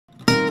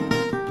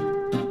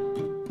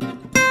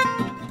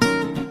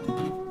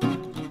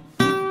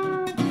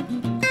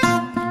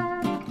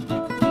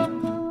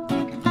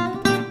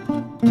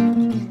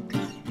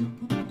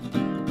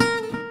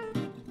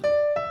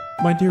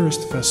My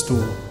dearest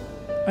Festool,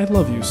 I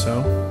love you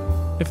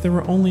so. If there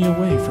were only a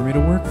way for me to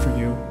work for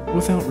you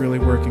without really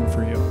working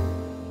for you.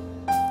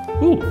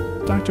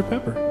 Ooh, Dr.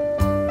 Pepper.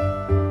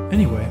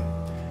 Anyway,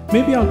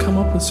 maybe I'll come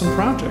up with some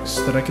projects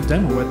that I could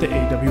demo at the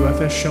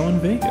AWFS show in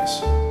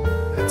Vegas.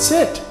 That's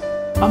it!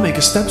 I'll make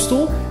a step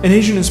stool, an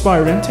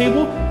Asian-inspired end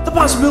table. The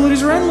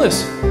possibilities are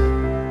endless!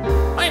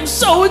 I'm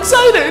so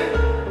excited!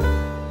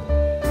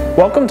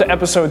 Welcome to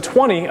episode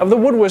 20 of the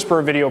Wood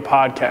Whisperer video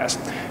podcast.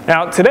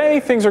 Now today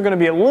things are going to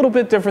be a little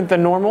bit different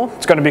than normal.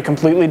 It's going to be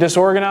completely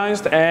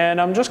disorganized and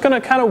I'm just going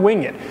to kind of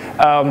wing it.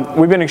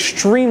 We've been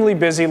extremely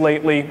busy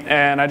lately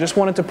and I just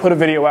wanted to put a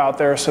video out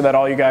there so that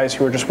all you guys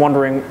who are just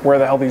wondering where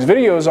the hell these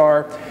videos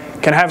are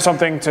can have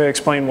something to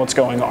explain what's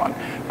going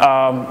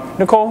on.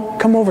 Nicole,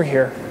 come over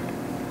here.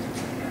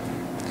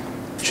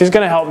 She's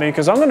going to help me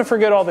because I'm going to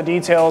forget all the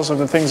details of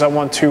the things I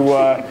want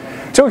to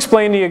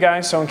explain to you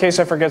guys, so in case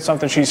I forget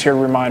something, she's here to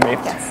remind me.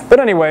 Yes. But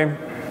anyway,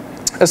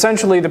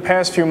 essentially the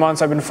past few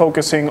months I've been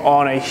focusing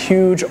on a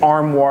huge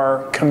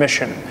armoire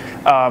commission.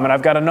 And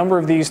I've got a number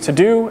of these to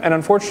do, and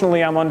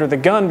unfortunately I'm under the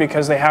gun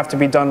because they have to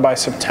be done by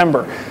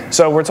September.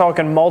 So we're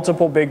talking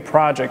multiple big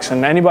projects,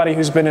 and anybody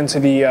who's been into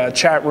the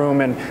chat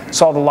room and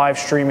saw the live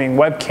streaming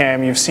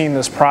webcam, you've seen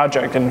this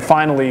project, and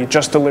finally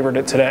just delivered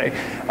it today.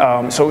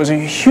 So it was a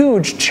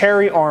huge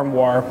cherry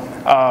armoire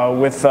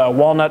with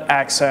walnut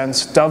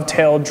accents,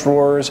 dovetailed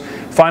drawers,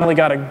 finally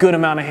got a good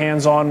amount of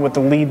hands-on with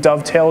the lead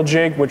dovetail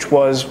jig, which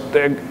was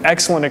an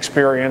excellent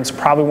experience,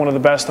 probably one of the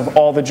best of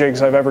all the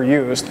jigs I've ever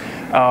used.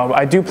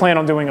 I do plan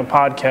on doing a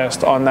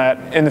podcast on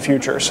that in the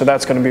future, so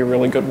that's going to be a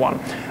really good one.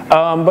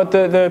 But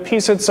the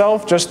piece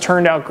itself just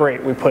turned out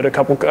great. We put a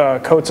couple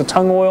coats of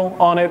tung oil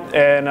on it,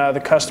 and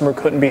the customer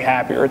couldn't be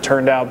happier. It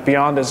turned out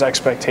beyond his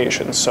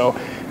expectations, so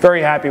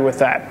very happy with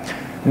that.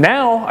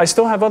 Now, I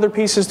still have other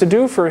pieces to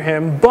do for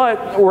him,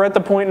 but we're at the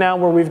point now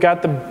where we've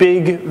got the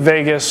big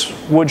Vegas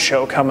wood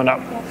show coming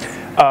up.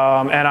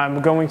 And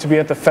I'm going to be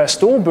at the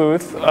Festool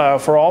booth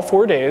for all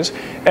 4 days,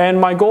 and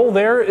my goal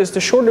there is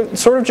to sort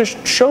of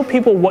just show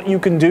people what you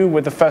can do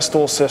with the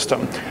Festool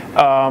system.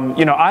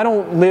 You know, I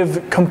don't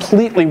live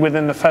completely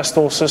within the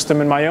Festool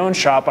system in my own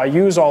shop. I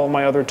use all of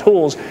my other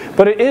tools,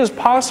 but it is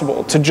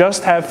possible to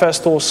just have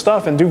Festool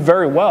stuff and do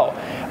very well.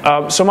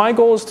 So my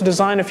goal is to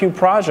design a few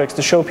projects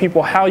to show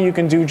people how you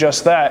can do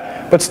just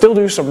that, but still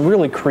do some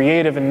really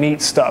creative and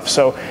neat stuff.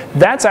 So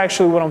that's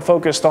actually what I'm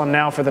focused on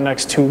now for the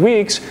next 2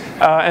 weeks,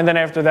 and then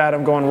after that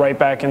I'm going right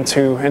back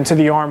into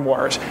the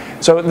armoires.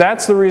 So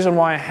that's the reason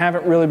why I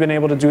haven't really been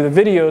able to do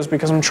the videos,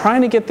 because I'm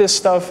trying to get this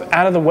stuff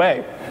out of the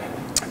way.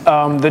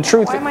 The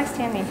truth. Why am I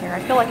standing here? I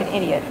feel like an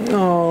idiot.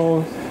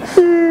 Oh,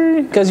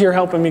 because you're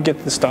helping me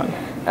get this done.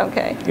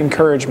 Okay.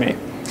 Encourage me.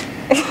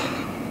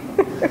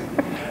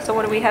 So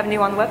what do we have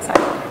new on the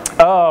website?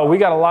 Oh, we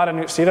got a lot of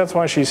new, see, that's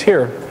why she's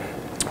here.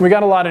 We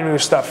got a lot of new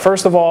stuff.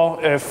 First of all,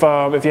 if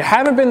you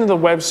haven't been to the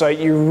website,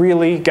 you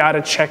really got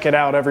to check it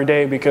out every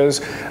day,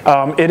 because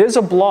it is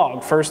a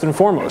blog first and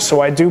foremost.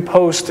 So I do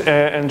post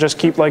and just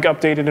keep like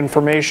updated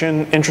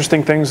information,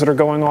 interesting things that are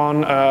going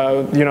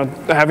on, you know,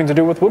 having to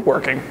do with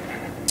woodworking.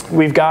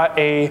 We've got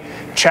a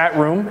chat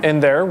room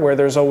in there where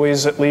there's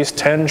always at least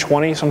 10,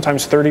 20,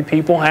 sometimes 30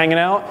 people hanging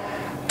out,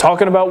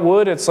 talking about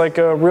wood. It's like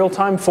a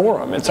real-time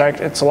forum. It's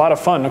a lot of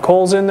fun.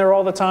 Nicole's in there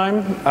all the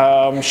time.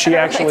 She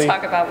actually really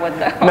talk about wood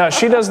though. No,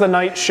 she does the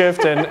night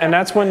shift, and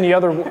that's when the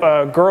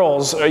other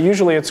girls,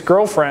 usually it's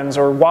girlfriends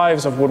or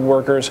wives of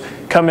woodworkers,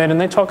 come in and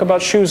they talk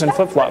about shoes and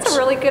flip-flops. That's a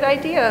really good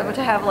idea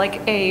to have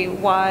like a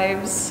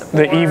wives,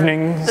 the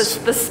evenings,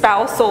 the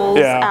spousals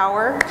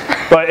hour.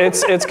 But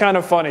it's kind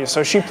of funny.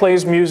 So she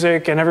plays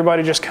music and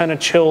everybody just kind of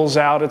chills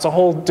out. It's a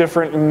whole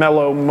different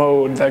mellow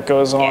mode that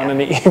goes on in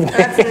the evening.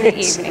 That's in the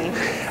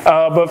evening.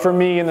 But for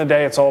me in the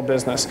day, it's all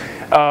business.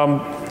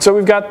 So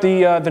we've got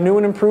the new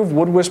and improved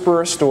Wood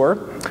Whisperer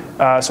store.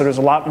 So there's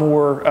a lot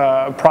more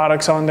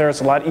products on there.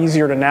 It's a lot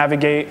easier to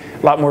navigate,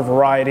 a lot more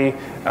variety.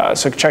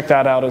 So check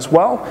that out as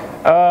well.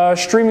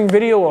 Streaming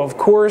video, of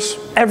course,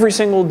 every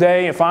single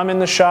day. If I'm in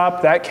the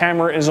shop, that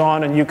camera is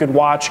on and you could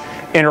watch,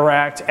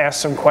 interact, ask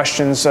some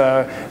questions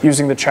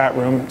using the chat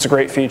room. It's a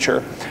great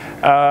feature.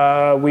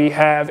 We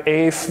have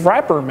a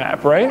wrapper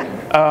map,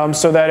 right?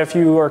 So that if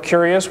you are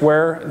curious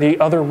where the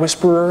other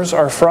whisperers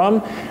are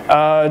from,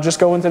 just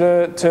go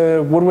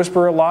into Wood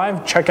Whisperer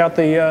Live, check out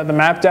the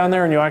map down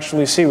there, and you'll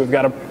actually see we've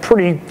got a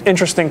pretty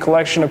interesting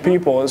collection of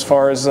people as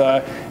far as,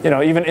 you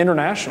know, even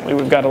internationally,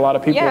 we've got a lot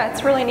of people. Yeah,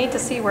 it's really neat to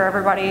see where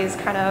everybody's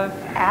kind of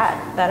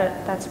at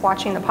that's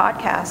watching the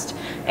podcast.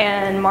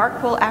 And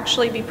Mark will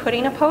actually be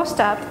putting a post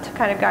up to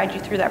kind of guide you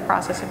through that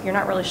process if you're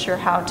not really sure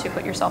how to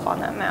put yourself on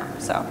that map.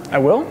 So I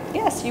will?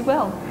 Yes, you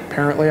will.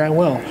 Apparently I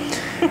will.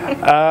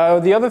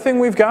 The other thing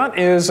we've got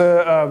is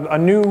a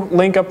new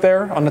link up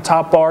there on the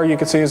top bar. You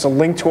can see is a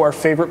link to our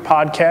favorite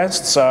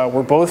podcasts.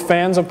 We're both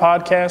fans of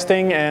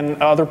podcasting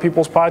and other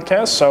people's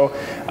podcasts, so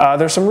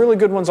there's some really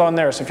good ones on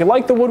there. So if you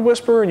like the Wood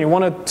Whisperer and you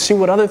want to see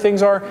what other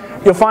things are,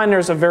 you'll find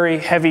there's a very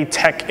heavy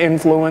tech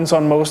influence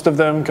on most of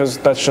them, because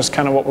that's just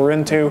kind of what we're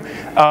into.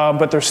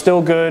 But they're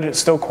still good. It's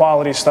still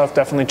quality stuff.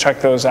 Definitely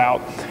check those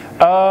out.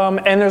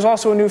 And there's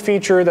also a new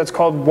feature that's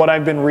called What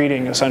I've Been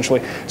Reading,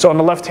 essentially. So on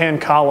the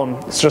left-hand column,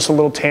 it's just a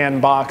little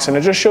tan box, and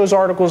it just shows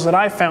articles that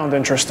I found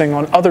interesting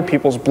on other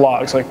people's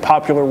blogs, like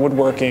Popular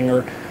Woodworking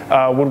or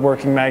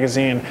Woodworking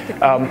Magazine.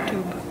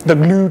 The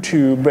Glue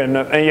Tube, and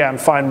yeah, and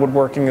Fine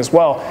Woodworking as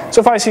well.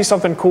 So if I see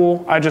something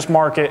cool, I just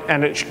mark it,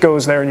 and it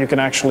goes there, and you can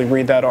actually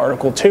read that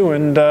article too,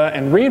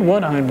 and read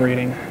what I'm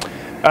reading.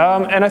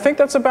 And I think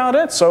that's about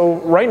it. So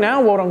right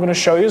now, what I'm going to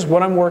show you is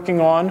what I'm working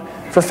on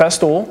for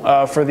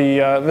Festool for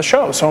the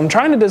show. So I'm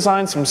trying to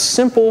design some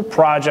simple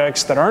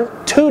projects that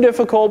aren't too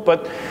difficult,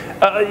 but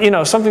you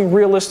know, something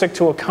realistic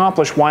to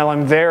accomplish while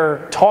I'm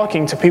there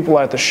talking to people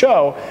at the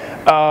show,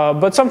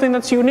 but something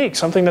that's unique,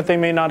 something that they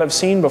may not have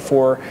seen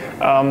before.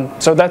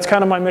 So that's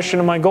kind of my mission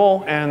and my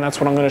goal, and that's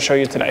what I'm going to show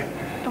you today.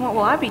 And what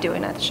will I be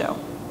doing at the show?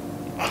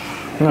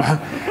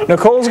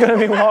 Nicole's going to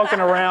be walking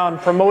around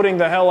promoting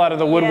the hell out of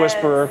the Wood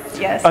Whisperer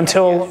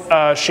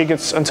until she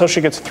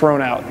gets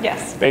thrown out.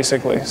 Yes.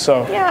 Basically.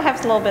 So. Yeah, I have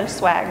a little bit of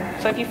swag.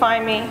 So if you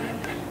find me,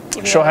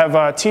 she'll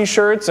have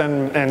T-shirts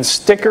and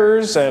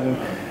stickers and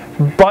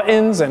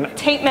buttons and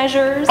tape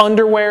measures,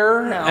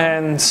 underwear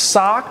and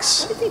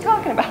socks. What is he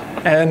talking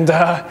about? And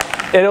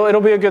it'll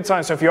be a good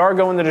time. So if you are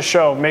going to the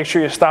show, make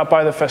sure you stop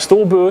by the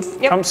Festool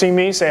booth. Come see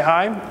me, say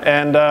hi,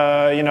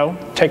 and you know,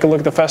 take a look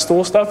at the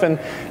Festool stuff and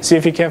see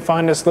if you can't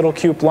find this little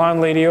cute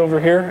blonde lady over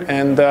here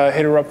and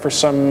hit her up for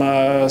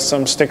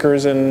some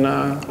stickers and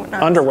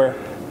underwear.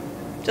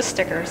 Just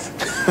stickers.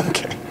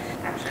 Okay.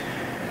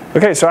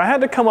 Okay, so I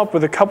had to come up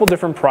with a couple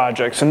different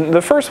projects, and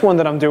the first one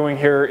that I'm doing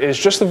here is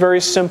just a very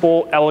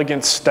simple,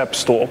 elegant step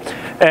stool.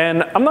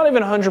 And I'm not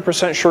even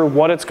 100% sure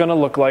what it's going to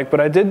look like, but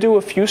I did do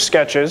a few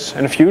sketches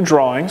and a few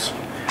drawings,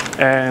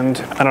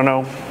 and I don't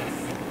know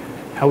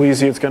how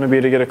easy it's going to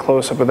be to get a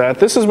close-up of that.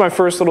 This is my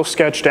first little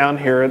sketch down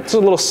here. It's a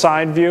little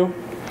side view.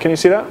 Can you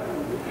see that?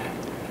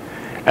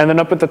 And then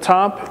up at the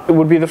top, it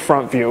would be the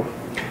front view.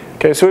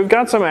 Okay, so we've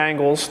got some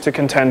angles to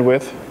contend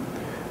with.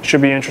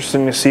 Should be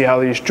interesting to see how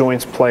these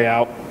joints play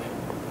out.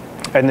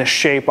 And the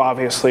shape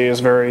obviously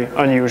is very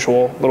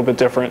unusual, a little bit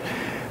different.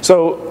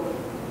 So,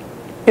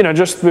 you know,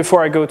 just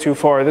before I go too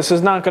far, this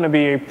is not going to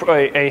be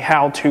a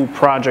how-to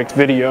project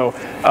video.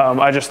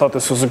 I just thought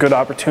this was a good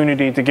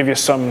opportunity to give you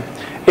some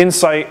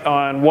insight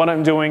on what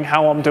I'm doing,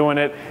 how I'm doing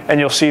it, and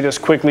you'll see this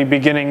quickly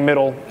beginning,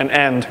 middle, and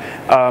end.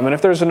 And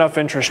if there's enough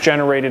interest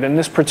generated in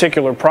this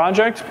particular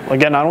project,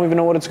 again, I don't even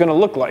know what it's going to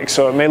look like,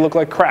 so it may look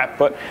like crap,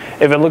 but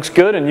if it looks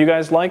good and you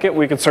guys like it,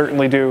 we could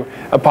certainly do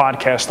a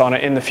podcast on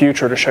it in the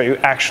future to show you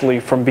actually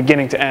from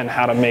beginning to end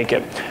how to make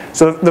it.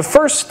 So the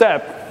first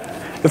step,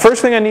 the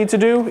first thing I need to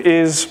do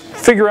is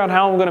figure out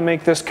how I'm going to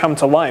make this come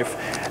to life.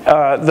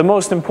 The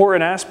most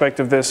important aspect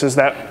of this is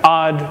that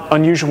odd,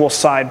 unusual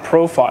side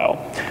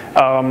profile.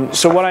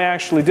 So what I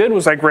actually did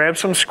was I grabbed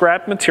some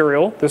scrap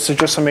material. This is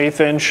just some 1/8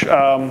 inch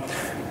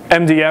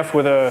MDF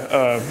with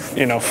a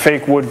you know,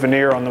 fake wood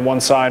veneer on the one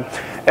side.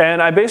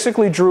 And I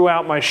basically drew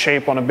out my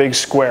shape on a big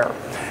square.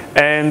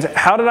 And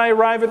how did I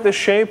arrive at this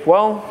shape?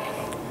 Well,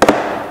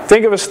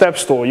 think of a step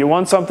stool. You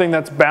want something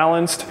that's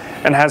balanced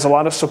and has a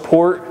lot of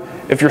support.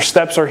 If your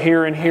steps are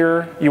here and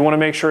here, you want to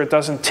make sure it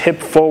doesn't tip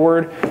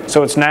forward,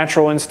 so its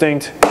natural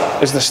instinct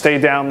is to stay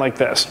down like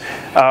this.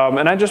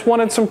 And I just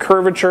wanted some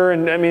curvature,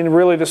 and I mean,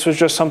 really this was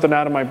just something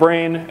out of my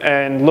brain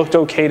and looked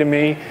okay to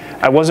me.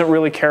 I wasn't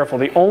really careful.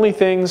 The only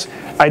things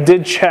I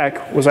did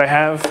check was I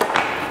have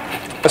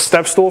a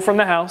step stool from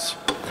the house,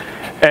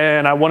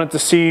 and I wanted to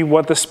see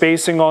what the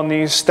spacing on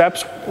these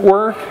steps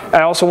were.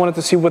 I also wanted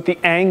to see what the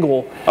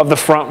angle of the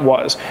front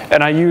was.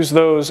 And I used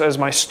those as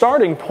my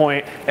starting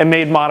point and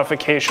made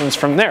modifications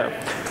from there.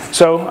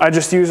 So I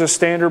just used a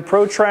standard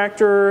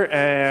protractor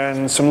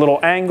and some little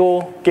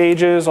angle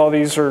gauges. All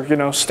these are, you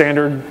know,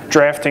 standard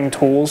drafting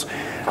tools.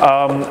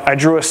 I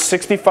drew a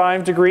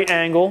 65-degree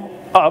angle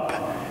up.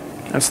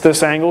 That's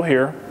this angle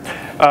here.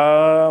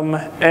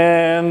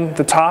 And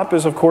the top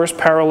is of course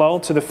parallel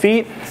to the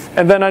feet,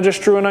 and then I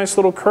just drew a nice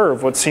little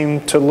curve, what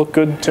seemed to look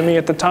good to me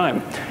at the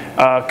time.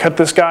 Cut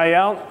this guy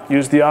out,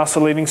 used the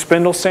oscillating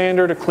spindle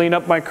sander to clean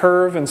up my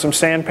curve and some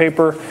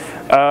sandpaper,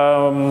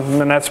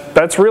 and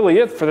that's really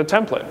it for the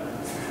template.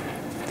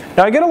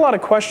 Now I get a lot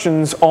of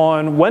questions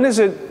on when is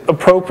it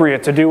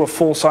appropriate to do a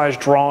full-size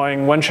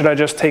drawing, when should I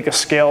just take a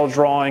scale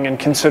drawing and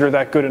consider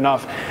that good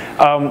enough?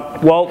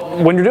 Well,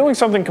 when you're doing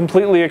something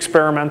completely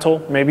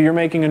experimental, maybe you're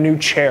making a new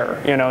chair,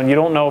 you know, and you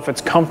don't know if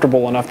it's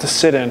comfortable enough to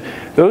sit in,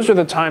 those are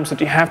the times that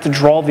you have to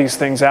draw these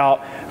things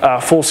out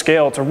full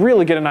scale to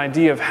really get an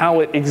idea of how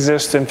it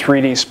exists in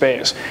 3D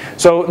space.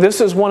 So this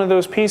is one of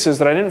those pieces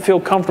that I didn't feel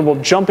comfortable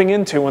jumping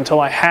into until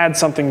I had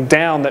something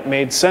down that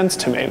made sense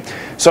to me.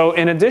 So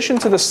in addition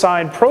to the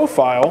side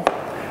profile,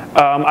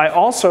 I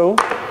also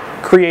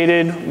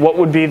created what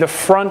would be the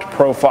front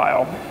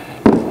profile.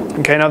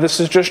 Okay, now this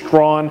is just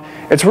drawn.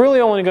 It's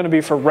really only going to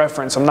be for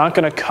reference. I'm not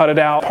going to cut it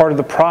out part of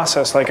the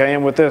process like I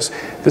am with this.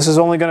 This is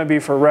only going to be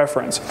for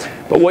reference.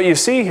 But what you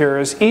see here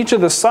is each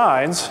of the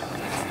sides,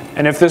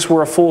 and if this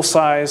were a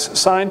full-size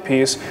side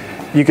piece,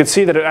 you could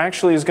see that it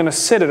actually is going to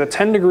sit at a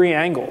 10-degree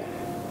angle,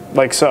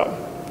 like so.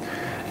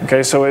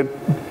 Okay, so it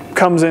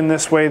comes in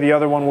this way, the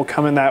other one will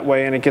come in that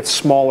way, and it gets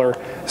smaller,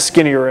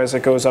 skinnier as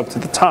it goes up to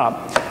the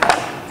top.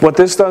 What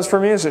this does for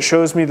me is it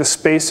shows me the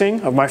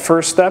spacing of my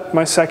first step,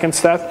 my second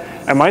step,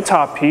 and my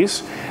top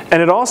piece.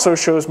 And it also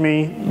shows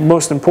me,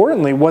 most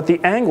importantly, what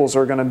the angles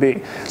are going to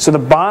be. So the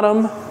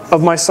bottom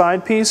of my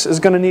side piece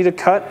is going to need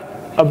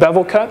a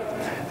bevel cut.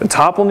 The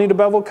top will need a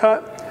bevel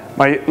cut.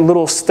 My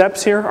little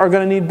steps here are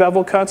going to need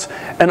bevel cuts,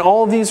 and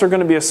all of these are going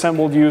to be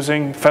assembled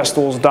using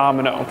Festool's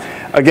Domino.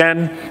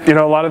 Again, you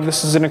know, a lot of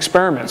this is an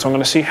experiment, so I'm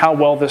going to see how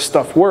well this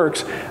stuff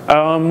works.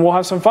 We'll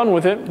have some fun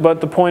with it, but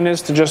the point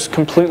is to just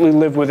completely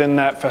live within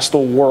that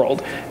Festool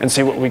world and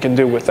see what we can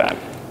do with that.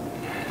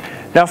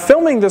 Now,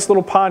 filming this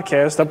little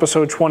podcast,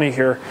 episode 20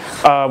 here,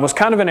 was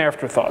kind of an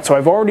afterthought. So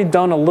I've already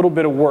done a little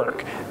bit of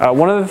work.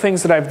 One of the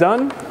things that I've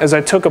done is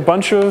I took a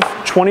bunch of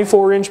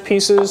 24-inch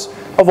pieces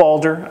of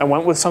alder. I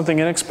went with something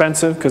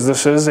inexpensive because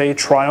this is a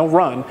trial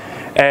run,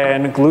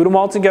 and glued them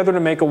all together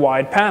to make a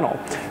wide panel,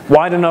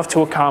 wide enough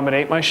to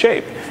accommodate my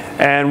shape.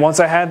 And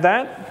once I had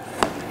that,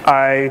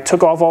 I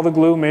took off all the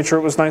glue, made sure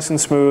it was nice and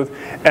smooth,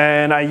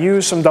 and I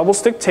used some double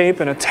stick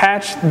tape and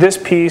attached this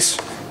piece.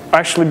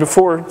 Actually,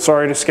 before,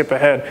 sorry to skip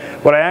ahead,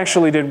 what I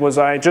actually did was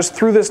I just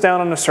threw this down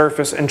on the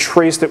surface and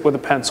traced it with a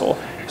pencil.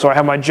 So I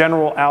have my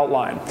general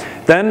outline.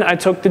 Then I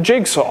took the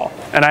jigsaw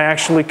and I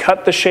actually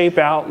cut the shape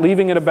out,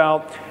 leaving it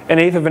about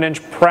 1/8 of an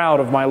inch proud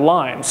of my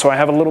line. So I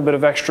have a little bit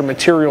of extra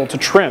material to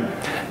trim.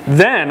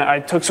 Then I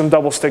took some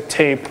double stick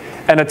tape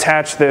and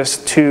attached this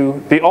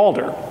to the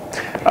alder.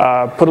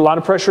 Put a lot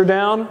of pressure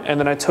down, and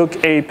then I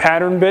took a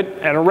pattern bit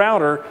and a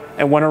router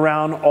and went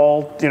around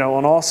all,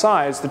 on all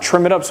sides to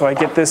trim it up so I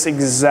get this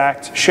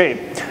exact shape.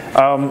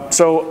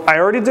 So I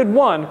already did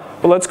one,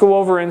 but let's go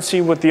over and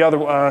see what the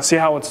other, see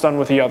how it's done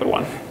with the other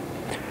one.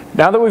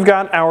 Now that we've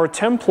got our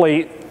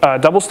template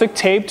double stick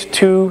taped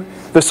to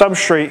the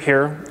substrate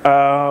here,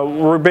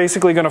 we're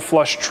basically going to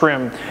flush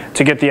trim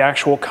to get the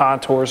actual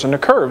contours and the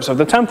curves of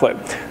the template.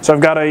 So I've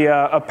got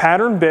a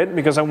pattern bit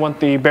because I want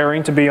the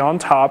bearing to be on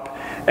top,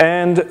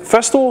 and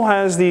Festool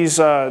has these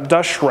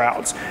dust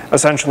shrouds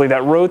essentially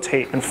that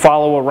rotate and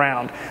follow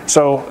around.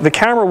 So the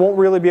camera won't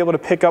really be able to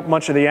pick up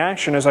much of the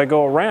action as I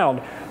go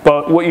around,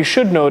 but what you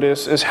should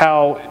notice is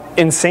how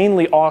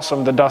insanely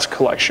awesome the dust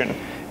collection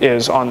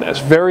is on this.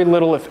 Very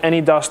little, if any,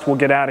 dust will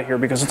get out of here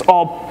because it's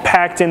all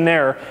packed in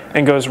there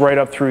and goes right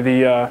up through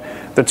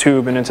the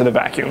tube and into the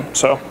vacuum.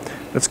 So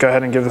let's go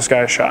ahead and give this guy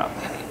a shot.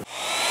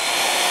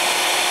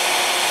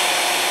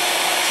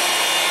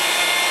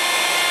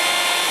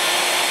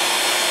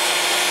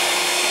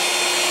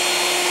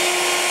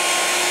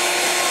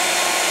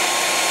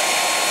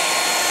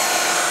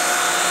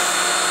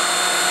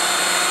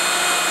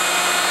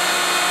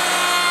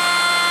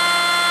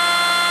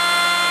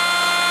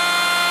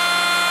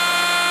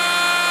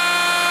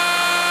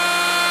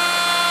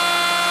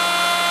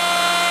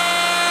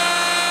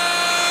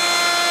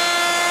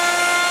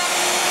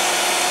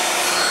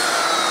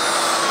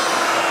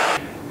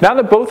 Now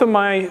that both of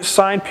my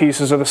side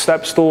pieces of the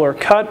step stool are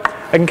cut,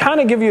 I can kind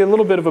of give you a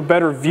little bit of a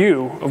better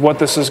view of what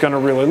this is going to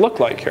really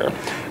look like here.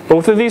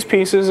 Both of these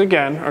pieces,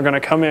 again, are going to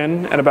come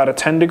in at about a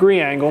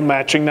 10-degree angle,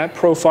 matching that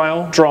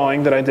profile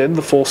drawing that I did,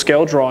 the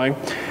full-scale drawing.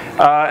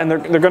 And they're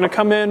going to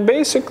come in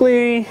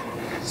basically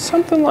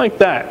something like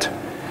that.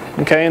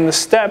 Okay, and the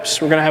steps,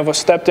 we're going to have a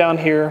step down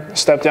here,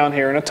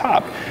 and a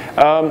top.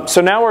 So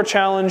now our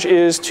challenge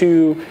is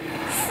to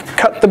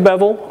cut the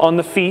bevel on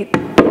the feet,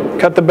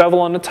 cut the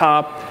bevel on the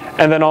top,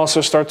 and then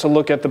also start to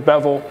look at the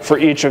bevel for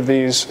each of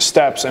these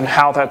steps and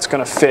how that's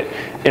going to fit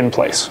in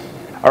place.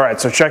 All right,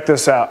 so check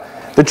this out.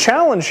 The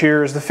challenge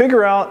here is to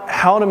figure out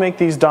how to make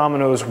these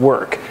dominoes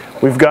work.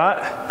 We've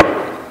got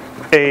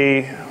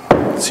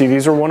see,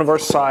 these are one of our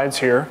sides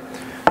here.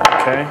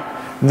 Okay,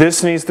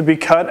 this needs to be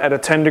cut at a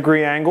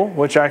 10-degree angle,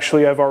 which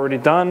actually I've already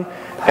done,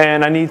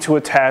 and I need to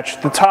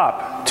attach the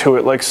top to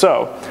it like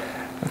so.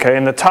 Okay,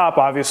 and the top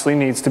obviously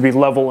needs to be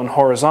level and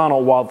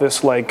horizontal while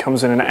this leg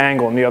comes in an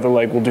angle and the other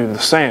leg will do the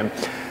same.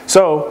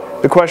 So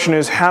the question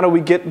is, how do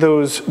we get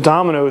those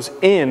dominoes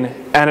in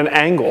at an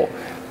angle?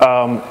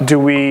 Do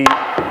we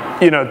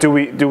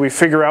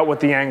figure out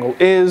what the angle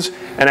is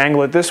and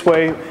angle it this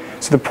way?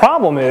 So the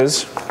problem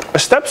is, a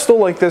step stool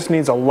like this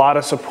needs a lot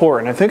of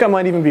support, and I think I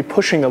might even be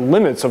pushing the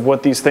limits of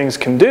what these things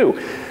can do.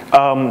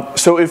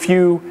 So if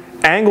you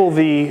angle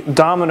the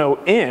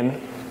domino in,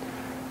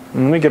 let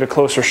me get a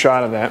closer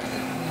shot of that.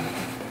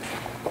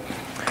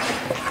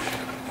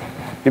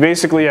 You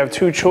basically have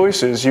two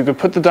choices. You could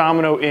put the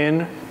domino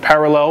in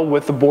parallel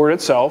with the board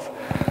itself,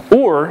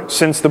 or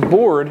since the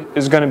board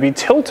is going to be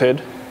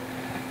tilted,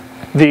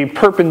 the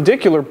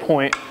perpendicular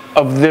point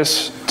of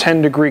this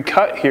 10-degree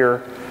cut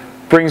here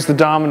brings the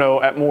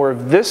domino at more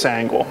of this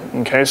angle.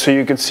 Okay, so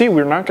you can see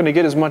we're not going to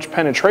get as much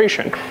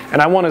penetration,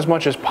 and I want as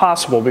much as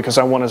possible because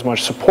I want as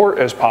much support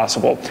as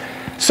possible.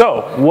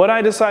 So what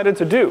I decided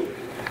to do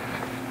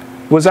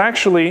was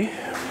actually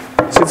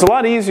See, it's a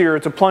lot easier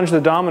to plunge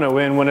the domino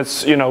in when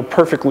it's,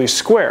 perfectly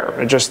square.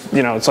 It just,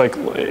 it's like,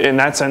 in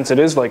that sense, it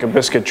is like a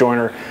biscuit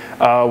joiner,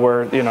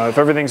 where, if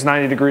everything's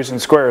 90 degrees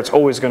and square, it's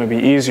always going to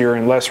be easier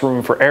and less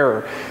room for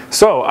error.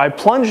 So I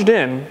plunged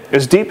in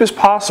as deep as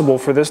possible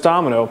for this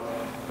domino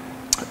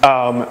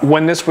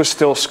when this was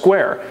still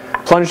square.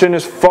 Plunged in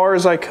as far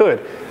as I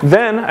could.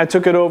 Then I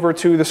took it over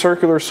to the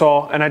circular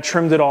saw and I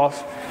trimmed it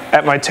off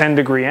at my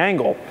 10-degree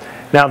angle.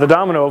 Now the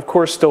domino, of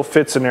course, still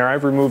fits in there.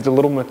 I've removed a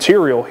little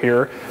material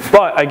here,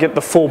 but I get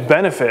the full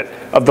benefit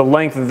of the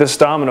length of this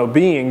domino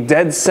being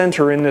dead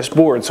center in this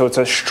board, so it's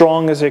as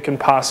strong as it can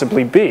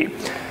possibly be.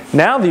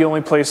 Now the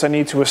only place I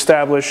need to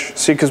establish,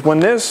 see, because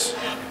when this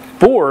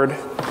board,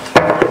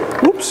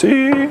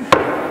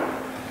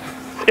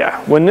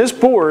 when this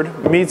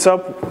board meets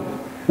up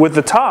with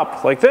the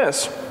top like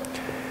this,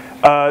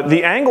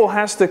 the angle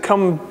has to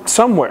come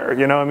somewhere.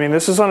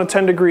 This is on a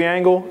 10-degree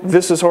angle,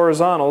 this is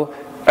horizontal,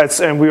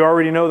 and we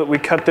already know that we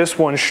cut this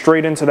one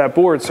straight into that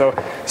board, so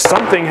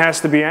something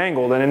has to be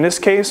angled, and in this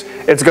case,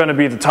 it's going to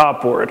be the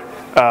top board,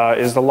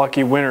 is the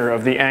lucky winner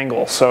of the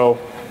angle. So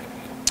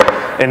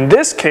in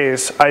this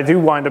case, I do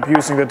wind up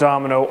using the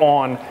domino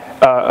on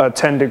a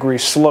 10-degree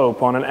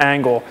slope, on an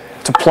angle,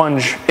 to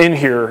plunge in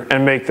here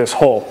and make this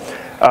hole.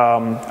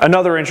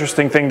 Another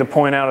interesting thing to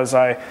point out is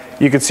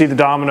you can see the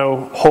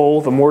domino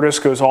hole, the mortise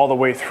goes all the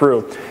way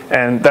through,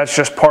 and that's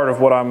just part of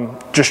what I'm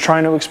just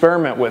trying to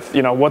experiment with.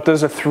 What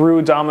does a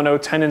through domino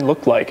tenon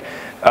look like?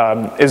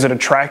 Is it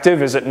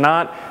attractive? Is it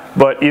not?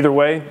 But either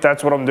way,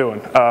 that's what I'm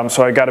doing.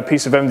 So I got a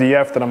piece of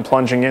MDF that I'm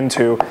plunging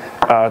into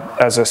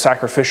as a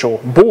sacrificial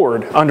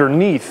board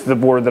underneath the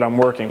board that I'm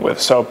working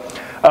with. So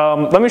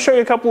let me show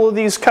you a couple of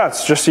these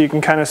cuts just so you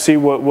can kind of see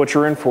what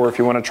you're in for if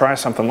you want to try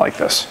something like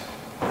this.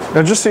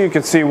 Now, just so you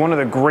can see, one of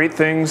the great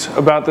things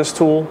about this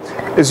tool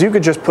is you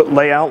could just put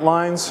layout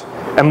lines,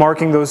 and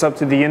marking those up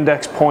to the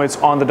index points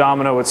on the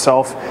domino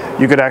itself,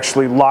 you could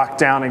actually lock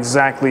down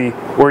exactly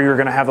where you're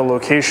going to have the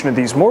location of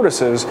these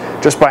mortises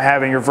just by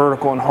having your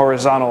vertical and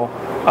horizontal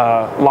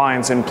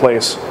lines in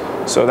place.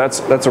 So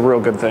that's a real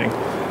good thing.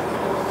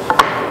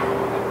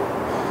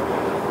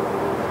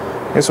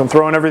 Okay, so I'm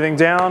throwing everything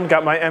down,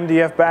 got my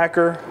MDF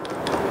backer.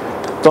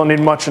 Don't need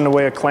much in the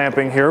way of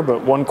clamping here,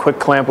 but one quick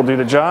clamp will do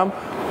the job.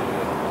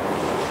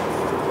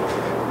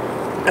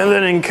 And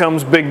then in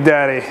comes Big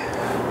Daddy.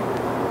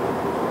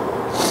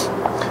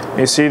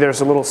 You see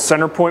there's a little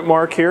center point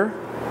mark here.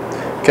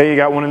 Okay, you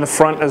got one in the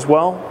front as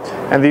well.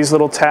 And these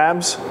little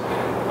tabs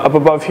up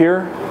above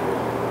here,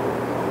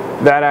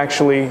 that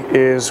actually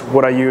is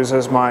what I use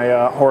as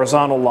my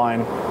horizontal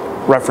line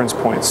reference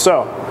point.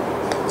 So,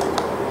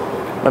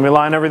 let me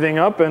line everything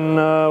up and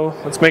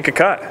let's make a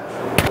cut.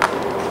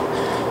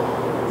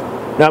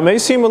 Now it may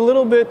seem a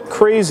little bit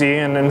crazy,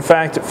 and in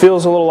fact it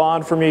feels a little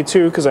odd for me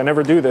too because I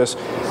never do this,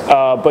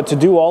 but to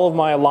do all of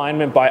my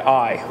alignment by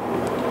eye.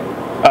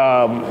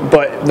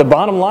 But the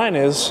bottom line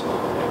is,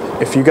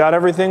 if you got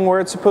everything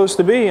where it's supposed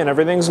to be and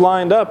everything's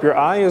lined up, your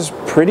eye is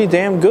pretty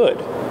damn good.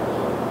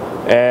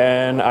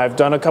 And I've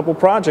done a couple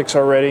projects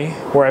already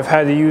where I've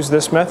had to use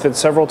this method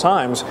several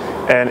times,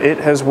 and it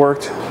has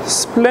worked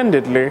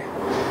splendidly.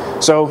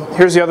 So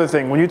here's the other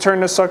thing, when you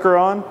turn this sucker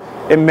on,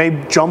 it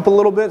may jump a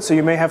little bit, so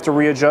you may have to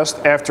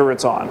readjust after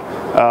it's on.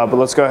 But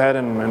let's go ahead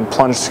and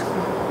plunge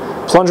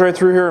right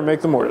through here and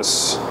make the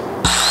mortise.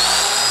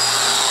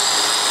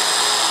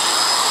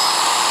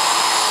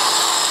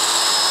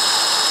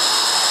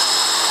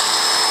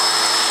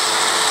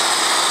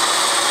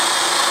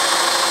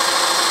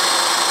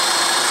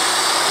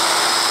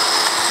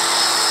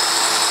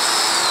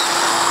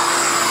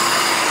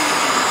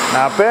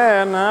 Not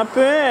bad, not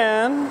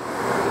bad.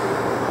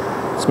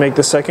 Let's make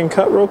the second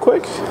cut real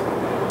quick.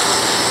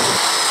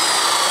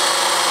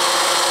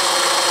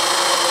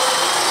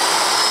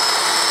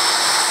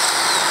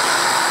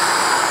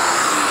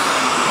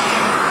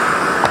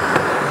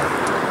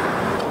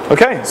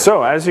 Okay,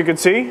 so as you can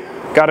see,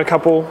 got a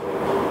couple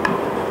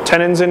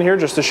tenons in here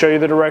just to show you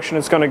the direction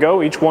it's going to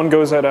go. Each one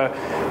goes at a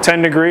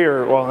 10-degree,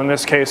 or well, in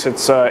this case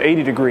it's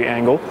 80-degree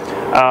angle.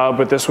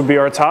 But this would be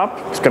our top.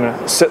 It's going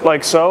to sit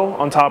like so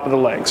on top of the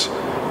legs.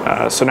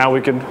 So now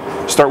we can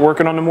start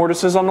working on the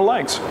mortises on the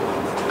legs.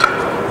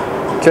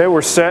 Okay,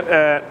 we're set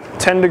at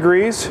 10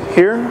 degrees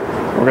here.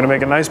 We're going to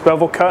make a nice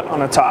bevel cut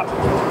on the top.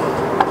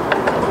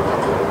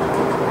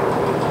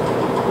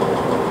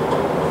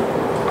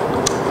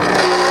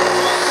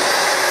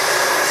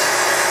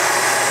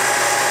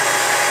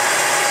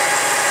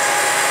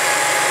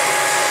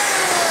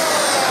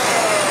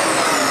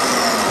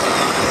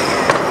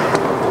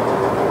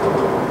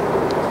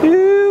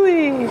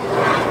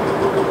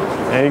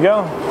 There you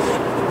go.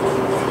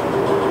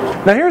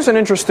 Now here's an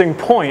interesting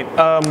point.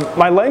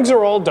 My legs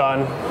are all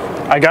done.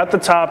 I got the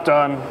top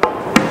done,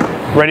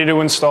 ready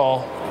to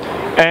install.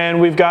 And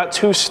we've got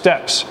two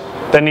steps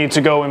that need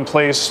to go in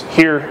place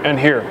here and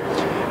here.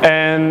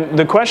 And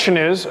the question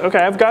is, okay,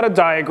 I've got a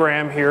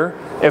diagram here.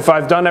 If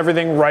I've done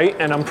everything right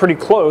and I'm pretty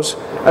close,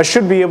 I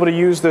should be able to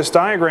use this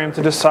diagram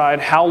to decide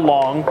how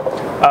long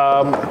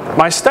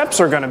my steps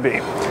are going to be.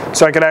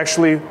 so I could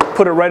actually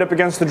put it right up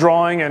against the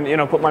drawing and, you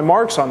know, put my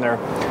marks on there.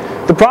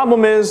 The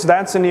problem is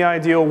that's in the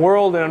ideal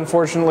world, and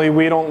unfortunately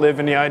we don't live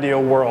in the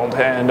ideal world,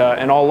 and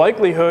in all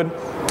likelihood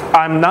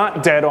I'm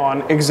not dead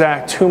on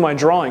exact to my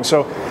drawing.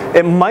 So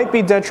it might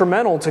be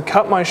detrimental to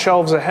cut my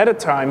shelves ahead of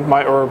time,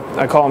 or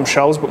I call them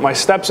shelves, but my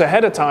steps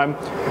ahead of time,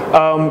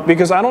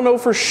 because I don't know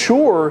for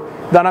sure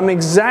that I'm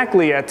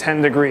exactly at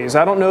 10 degrees.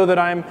 I don't know that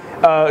I'm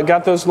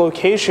got those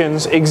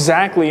locations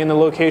exactly in the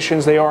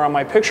locations they are on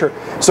my picture.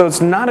 So it's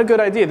not a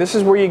good idea. This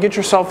is where you get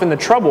yourself into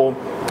trouble,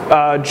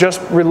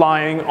 just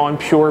relying on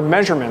pure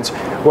measurements.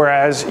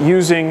 Whereas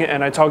using,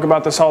 and I talk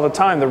about this all the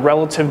time, the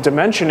relative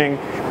dimensioning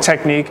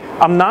technique,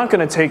 I'm not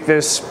going to take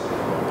this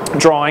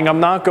drawing, I'm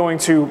not going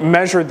to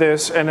measure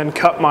this and then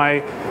cut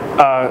my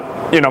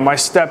my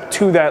step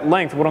to that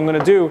length. What I'm going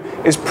to do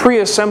is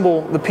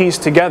pre-assemble the piece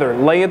together,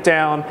 lay it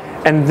down,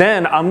 and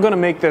then I'm going to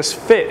make this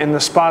fit in the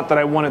spot that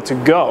I want it to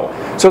go.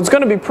 So it's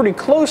going to be pretty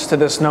close to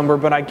this number,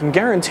 but I can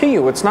guarantee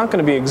you it's not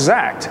going to be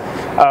exact.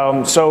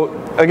 So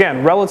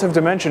again, relative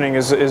dimensioning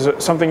is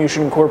something you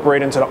should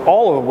incorporate into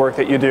all of the work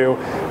that you do,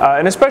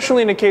 and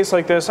especially in a case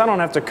like this, I don't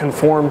have to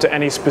conform to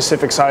any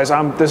specific size.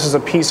 This is a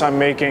piece I'm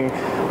making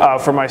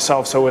for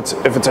myself, so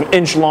if it's an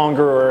inch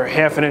longer or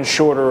half an inch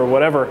shorter or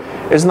whatever,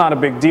 it's not a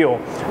big deal.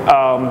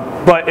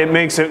 But it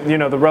makes it,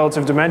 the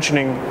relative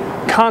dimensioning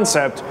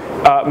concept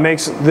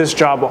makes this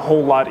job a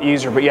whole lot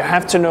easier, but you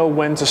have to know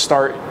when to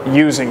start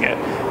using it,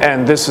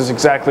 and this is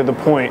exactly the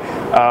point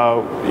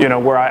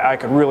where I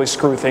could really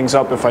screw things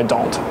up if I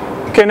don't.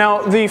 Okay,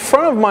 now the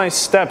front of my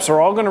steps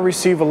are all going to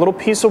receive a little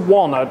piece of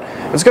walnut.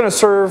 It's going to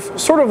serve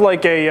sort of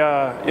like a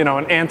an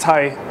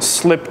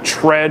anti-slip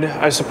tread,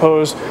 I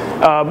suppose,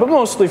 but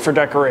mostly for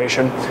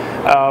decoration.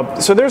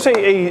 So there's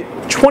a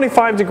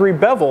 25-degree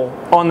bevel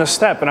on the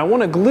step, and I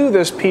want to glue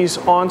this piece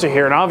onto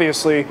here. And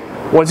obviously,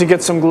 once you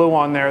get some glue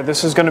on there,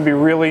 this is going to be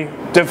really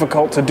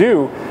difficult to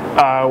do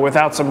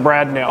without some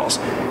brad nails.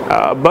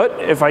 But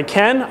if I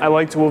can, I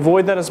like to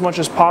avoid that as much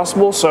as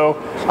possible, so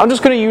I'm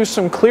just going to use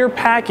some clear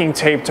packing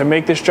tape to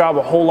make this job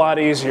a whole lot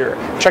easier.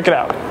 Check it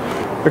out.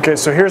 Okay,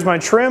 so here's my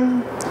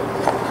trim,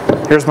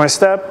 here's my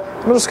step.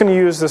 I'm just going to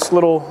use this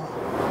little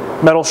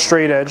metal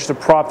straight edge to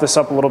prop this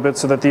up a little bit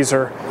so that these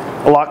are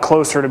a lot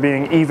closer to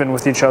being even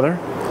with each other.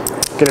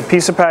 Get a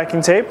piece of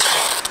packing tape.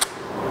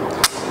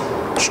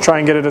 Just try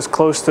and get it as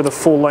close to the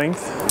full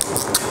length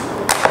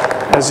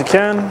as you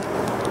can.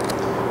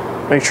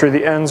 Make sure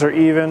the ends are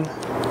even.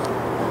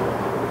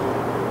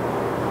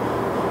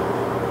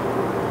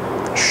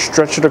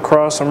 Stretch it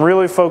across. I'm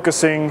really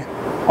focusing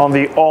on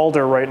the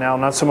alder right now,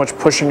 not so much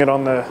pushing it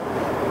on the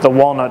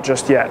walnut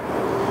just yet.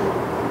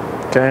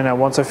 Okay, now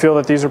once I feel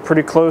that these are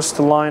pretty close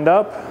to lined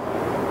up,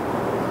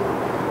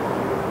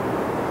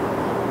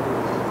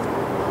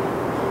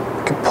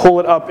 I can pull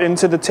it up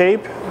into the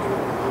tape.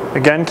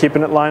 Again,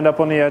 keeping it lined up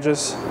on the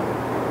edges.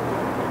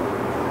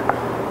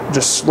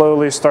 Just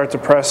slowly start to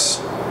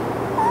press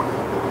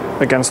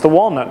against the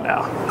walnut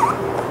now.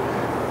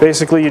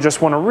 Basically, you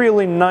just want a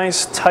really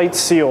nice tight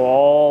seal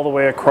all the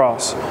way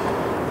across.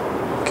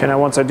 Okay, now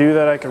once I do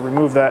that, I can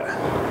remove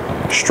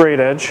that straight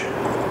edge.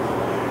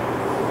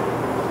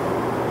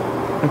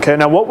 Okay,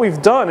 now what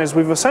we've done is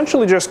we've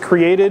essentially just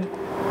created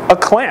a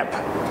clamp,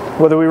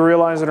 whether we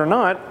realize it or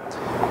not.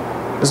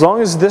 As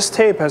long as this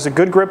tape has a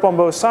good grip on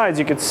both sides,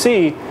 you can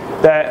see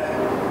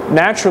that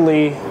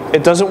naturally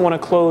it doesn't want to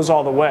close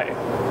all the way.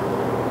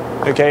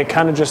 Okay, it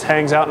kind of just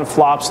hangs out and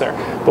flops there.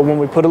 But when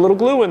we put a little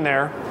glue in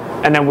there,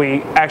 and then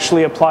we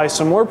actually apply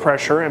some more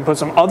pressure and put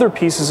some other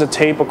pieces of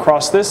tape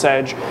across this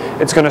edge,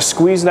 it's going to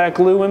squeeze that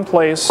glue in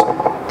place.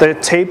 The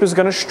tape is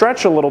going to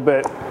stretch a little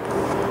bit,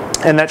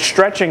 and that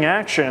stretching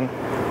action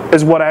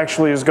is what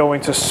actually is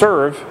going to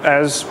serve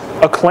as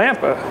a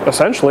clamp,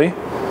 essentially.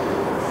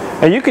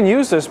 And you can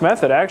use this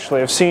method,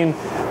 actually. I've seen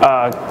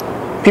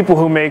people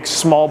who make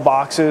small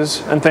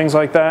boxes and things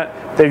like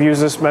that, they've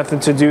used this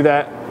method to do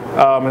that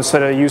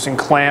instead of using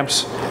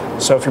clamps.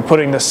 So if you're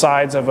putting the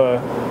sides of a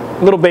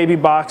little baby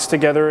box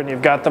together and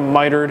you've got them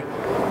mitered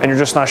and you're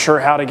just not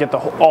sure how to get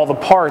all the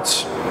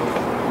parts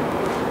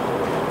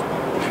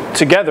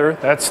together,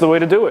 that's the way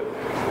to do it.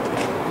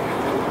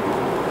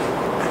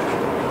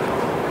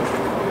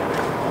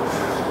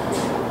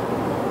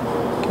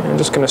 Okay, I'm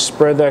just going to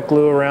spread that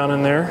glue around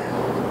in there.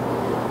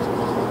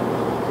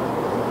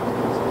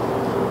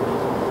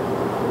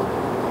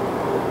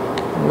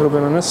 A little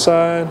bit on this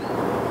side.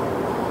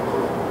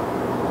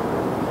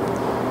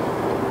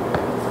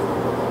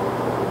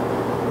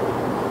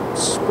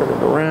 Spread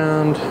it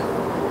around.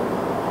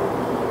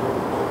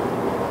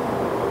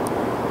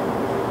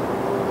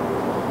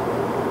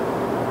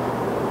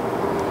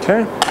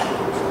 Okay.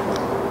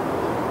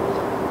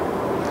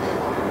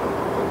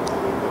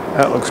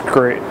 That looks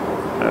great.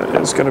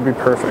 That is going to be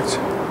perfect.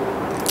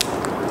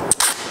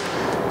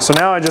 So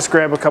now I just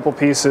grab a couple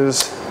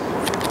pieces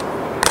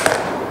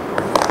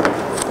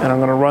and I'm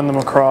going to run them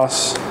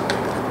across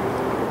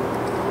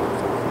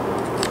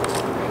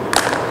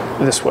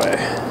this way.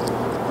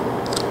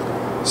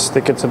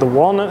 Stick it to the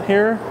walnut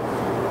here.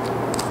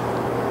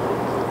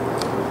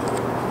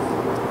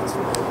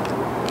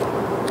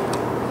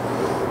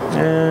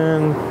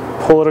 and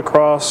pull it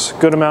across.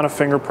 Good amount of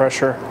finger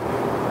pressure.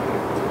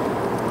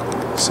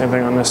 Same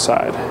thing on this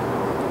side.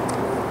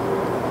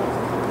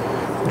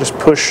 Just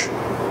push,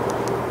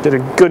 get a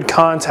good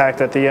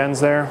contact at the ends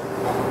there.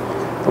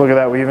 Look at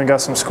that, we even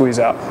got some squeeze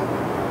out.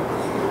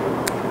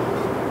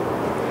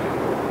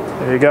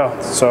 There you go.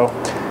 So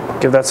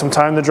give that some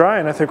time to dry,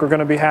 and I think we're going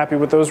to be happy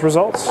with those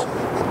results.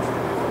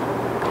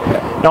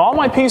 Now all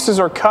my pieces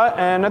are cut,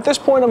 and at this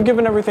point I'm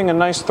giving everything a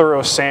nice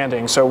thorough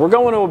sanding. So we're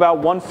going to about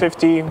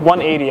 150,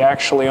 180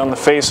 actually on the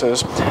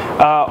faces.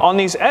 On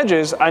these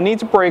edges, I need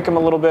to break them a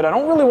little bit. I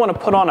don't really want to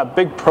put on a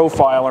big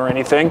profile or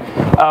anything.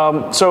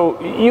 So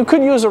you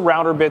could use a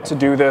router bit to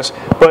do this,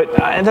 but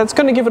that's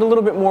going to give it a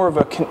little bit more of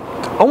a,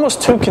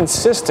 almost too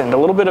consistent, a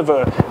little bit of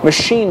a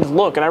machined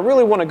look. And I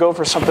really want to go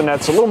for something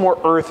that's a little more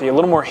earthy, a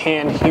little more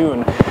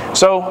hand-hewn.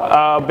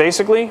 So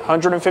basically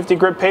 150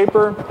 grit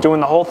paper,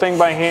 doing the whole thing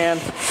by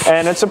hand,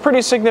 and it's a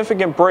pretty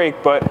significant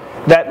break, but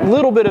that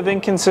little bit of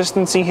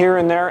inconsistency here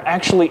and there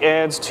actually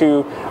adds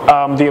to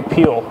the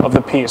appeal of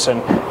the piece,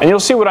 and you'll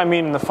see what I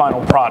mean in the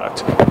final product.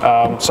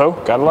 So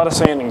got a lot of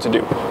sanding to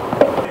do.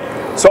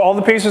 So all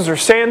the pieces are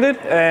sanded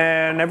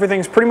and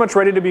everything's pretty much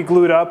ready to be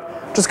glued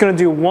up. Just going to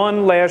do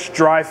one last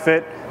dry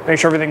fit, make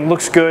sure everything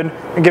looks good,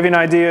 and give you an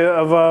idea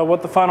of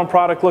what the final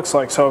product looks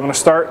like. So I'm going to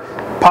start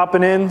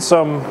popping in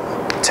some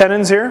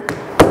tenons here.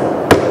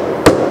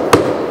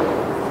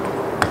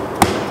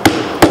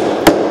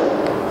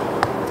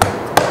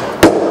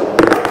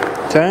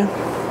 Okay.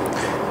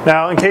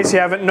 Now, in case you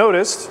haven't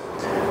noticed,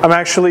 I'm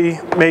actually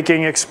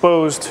making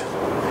exposed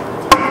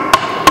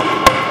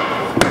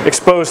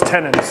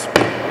tenons.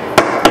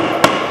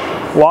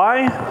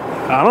 Why?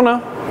 I don't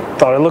know.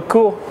 Thought it looked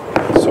cool.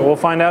 So we'll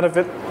find out if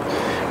it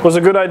was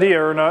a good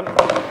idea or not.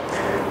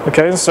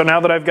 Okay, so now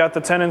that I've got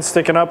the tenons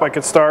sticking up, I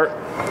could start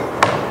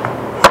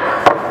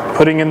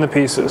putting in the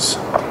pieces.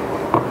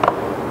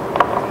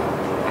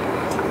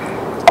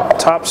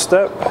 Top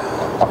step.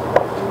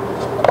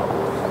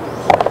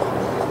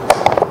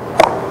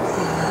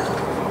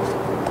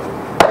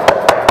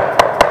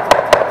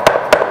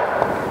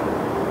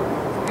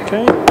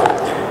 Okay.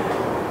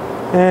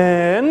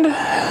 And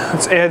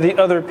let's add the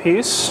other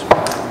piece.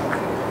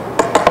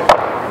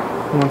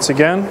 Once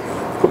again,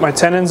 put my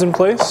tenons in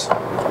place.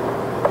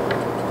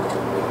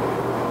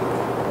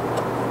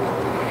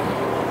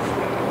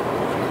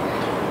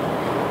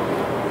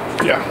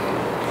 Yeah.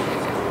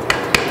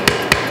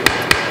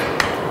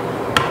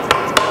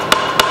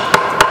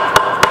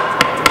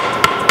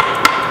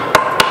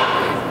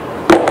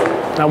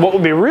 Now what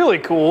would be really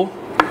cool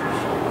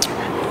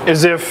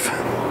is if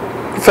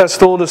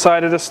Festool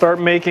decided to start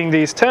making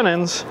these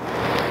tenons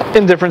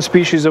in different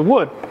species of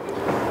wood.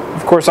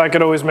 Of course I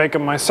could always make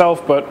them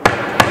myself, but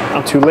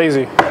I'm too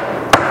lazy.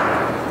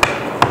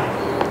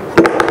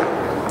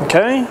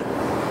 Okay,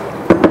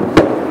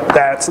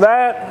 that's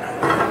that.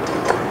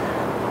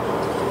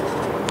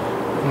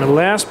 And the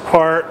last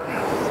part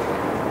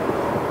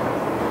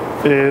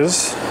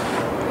is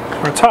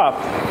our top.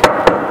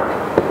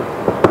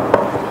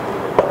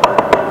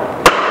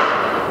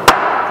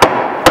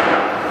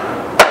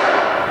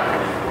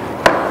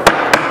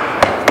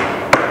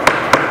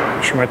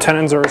 Make sure my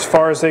tenons are as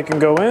far as they can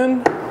go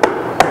in,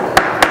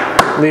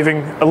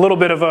 leaving a little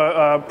bit of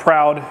a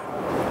proud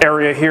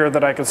area here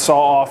that I could saw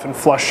off and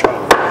flush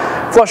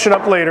it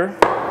up later.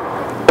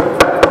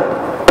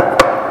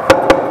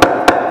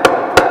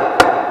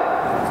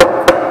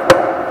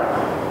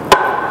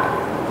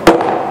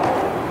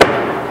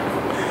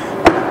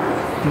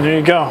 And there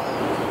you go.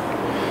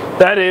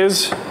 That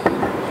is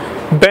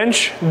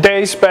Bench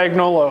de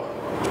Spagnolo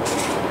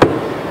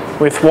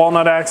with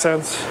walnut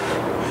accents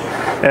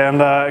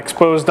and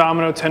exposed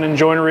domino tenon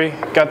joinery.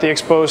 Got the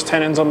exposed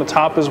tenons on the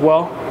top as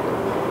well.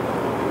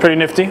 Pretty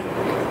nifty.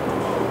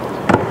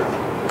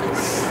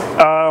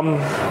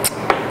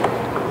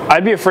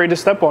 I'd be afraid to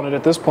step on it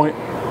at this point.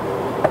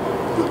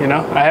 You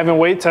know, I haven't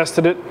weight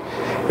tested it.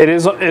 It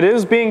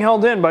is being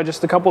held in by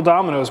just a couple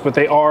dominoes, but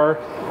they are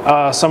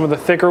some of the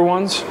thicker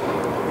ones.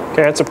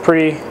 Okay, that's a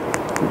pretty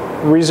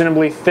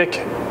reasonably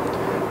thick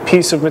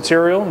piece of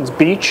material. It's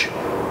beech.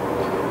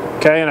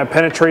 Okay, and it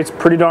penetrates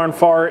pretty darn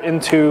far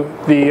into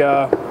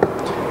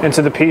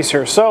the piece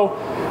here. So,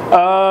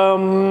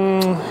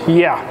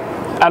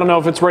 yeah, I don't know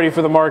if it's ready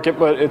for the market,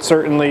 but it's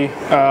certainly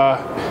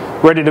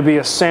ready to be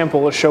a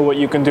sample to show what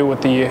you can do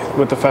with the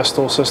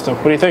Festool system.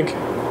 What do you think?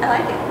 I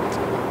like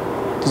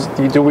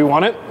it. Do we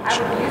want it? I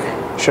would use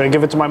it. Should I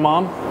give it to my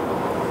mom,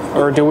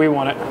 or do we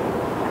want it?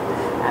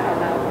 I don't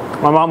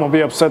know. My mom will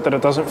be upset that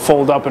it doesn't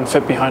fold up and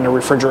fit behind the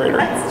refrigerator.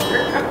 That's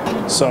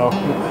true. So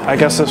I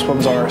guess this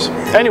one's ours.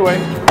 Anyway,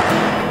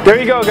 there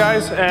you go,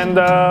 guys. And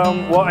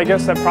well, I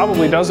guess that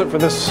probably does it for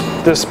this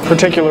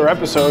particular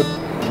episode.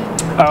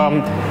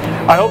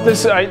 I hope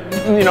this, I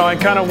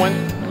kind of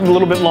went a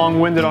little bit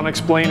long-winded on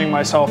explaining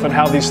myself and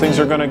how these things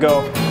are going to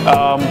go.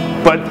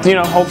 But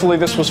hopefully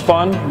this was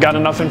fun. Got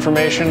enough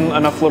information,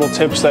 enough little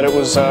tips that it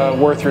was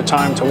worth your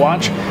time to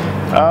watch.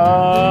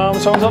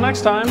 So until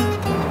next time,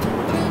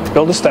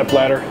 build a step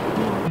ladder.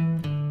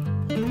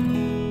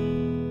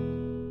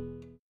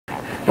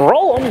 Roll.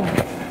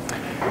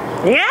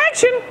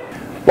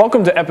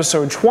 Welcome to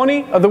episode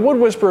 20 of the Wood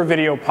Whisperer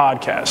video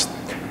podcast.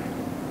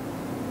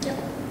 Yep.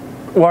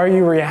 Why are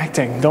you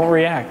reacting? Don't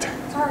react.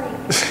 Sorry.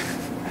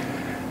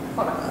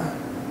 Hold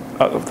on.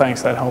 Oh,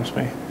 thanks, that helps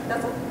me.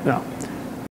 That's it? No.